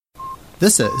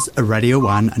This is a Radio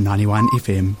 1 91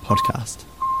 FM podcast.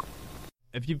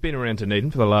 If you've been around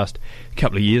Dunedin for the last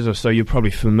couple of years or so, you're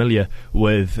probably familiar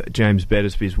with James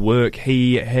Battersby's work.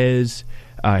 He was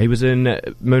in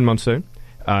Moon Monsoon.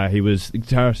 He was the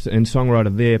guitarist and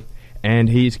songwriter there, and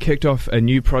he's kicked off a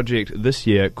new project this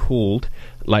year called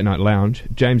Late Night Lounge.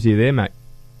 James, are you there, mate?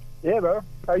 Yeah, bro.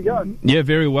 How you going? Yeah,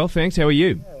 very well, thanks. How are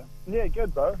you? Yeah,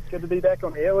 good, bro. Good to be back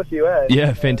on air with you, eh?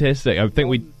 Yeah, fantastic. I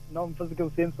think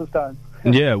non-physical sense this time.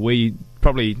 Yeah, we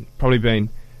probably been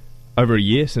over a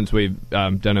year since we've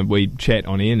done a wee chat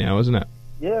on air now, isn't it?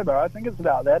 Yeah, bro. I think it's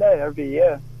about that, over a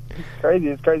year. It's crazy.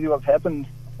 It's crazy what's happened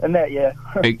in that year.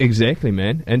 Exactly,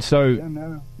 man. And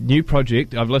so, new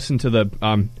project. I've listened to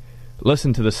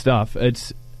the stuff.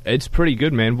 It's pretty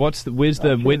good, man. Where'd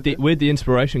the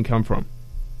inspiration come from?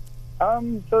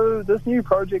 So this new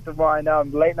project of mine,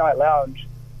 Late Night Lounge,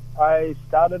 I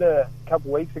started a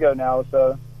couple weeks ago now.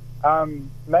 So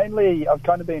mainly I've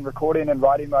kind of been recording and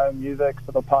writing my own music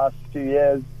for the past few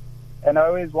years, and I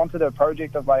always wanted a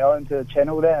project of my own to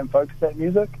channel that and focus that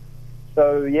music.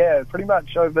 So yeah, pretty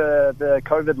much over the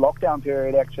COVID lockdown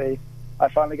period, actually, I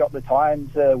finally got the time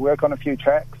to work on a few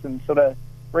tracks and sort of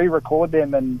re-record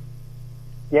them and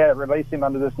release them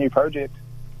under this new project.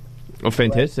 Oh,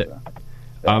 fantastic.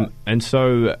 And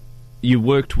so you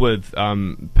worked with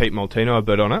Pete Maltino a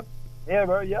bit on it? Yeah,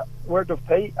 bro, yeah. Worked with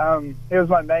Pete. He was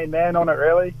my main man on it,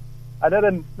 really.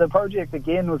 The project,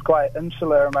 again, was quite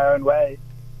insular in my own way.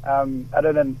 I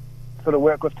didn't sort of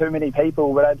work with too many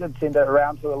people, but I did send it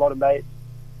around to a lot of mates.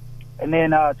 And then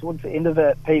towards the end of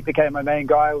it, Pete became my main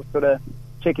guy, was sort of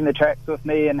checking the tracks with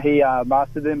me, and he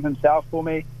mastered them himself for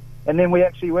me. And then we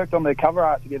actually worked on the cover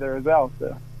art together as well,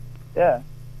 so, yeah.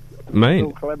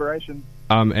 Man. Collaboration.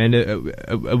 And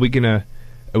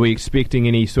are we expecting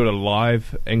any sort of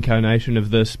live incarnation of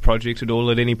this project at all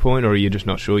at any point, or are you just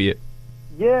not sure yet?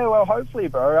 Yeah, well, hopefully,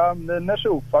 bro. The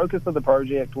initial focus of the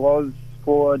project was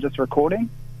for just recording,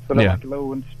 sort of like a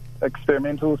little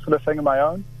experimental sort of thing of my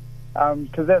own,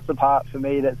 because that's the part for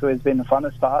me that's always been the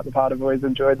funnest part, the part I've always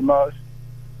enjoyed the most.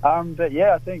 But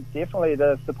yeah, I think definitely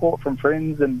the support from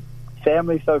friends and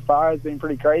family so far has been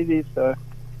pretty crazy, so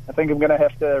I think I'm going to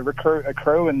have to recruit a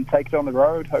crew and take it on the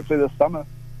road, hopefully this summer.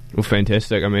 Well,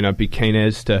 fantastic. I mean, I'd be keen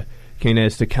as to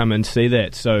come and see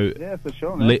that. So yeah, for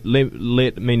sure, man.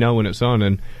 Let me know when it's on,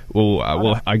 and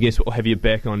I guess we'll have you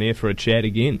back on air for a chat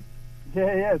again.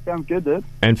 Yeah, sounds good, dude.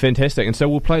 And fantastic. And so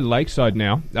we'll play Lakeside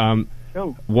now.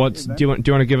 Cool. Do you want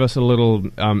to give us a little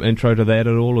intro to that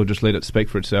at all, or just let it speak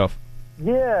for itself?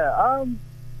 Yeah.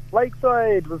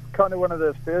 Lakeside was kind of one of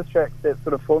the first tracks that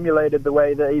sort of formulated the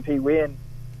way the EP went.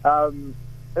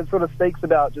 It sort of speaks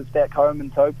about just back home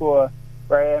in Taupo,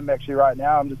 where I am actually right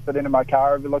now. I'm just sitting in my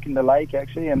car overlooking the lake,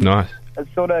 actually. And nice.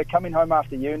 It's sort of coming home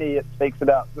after uni. It speaks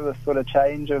about the sort of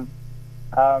change of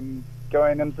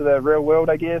going into the real world,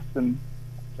 I guess, and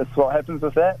just what happens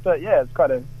with that. But yeah, it's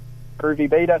quite a groovy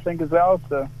beat, I think, as well.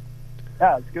 So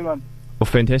yeah, it's a good one. Well,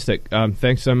 fantastic.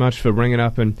 Thanks so much for ringing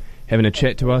up and having a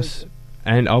chat to us.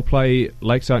 And I'll play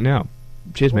Lakeside now.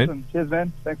 Cheers, awesome. man. Cheers,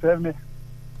 man. Thanks for having me.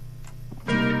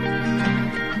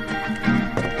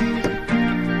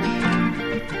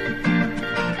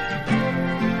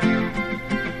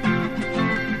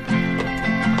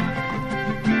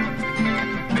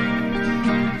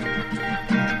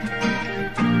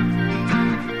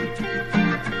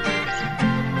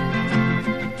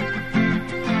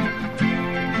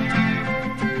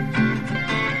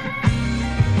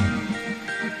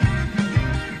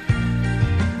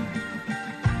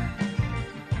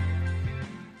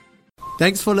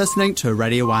 Thanks for listening to a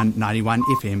Radio 1 91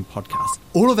 FM podcast.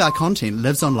 All of our content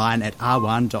lives online at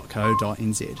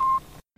r1.co.nz.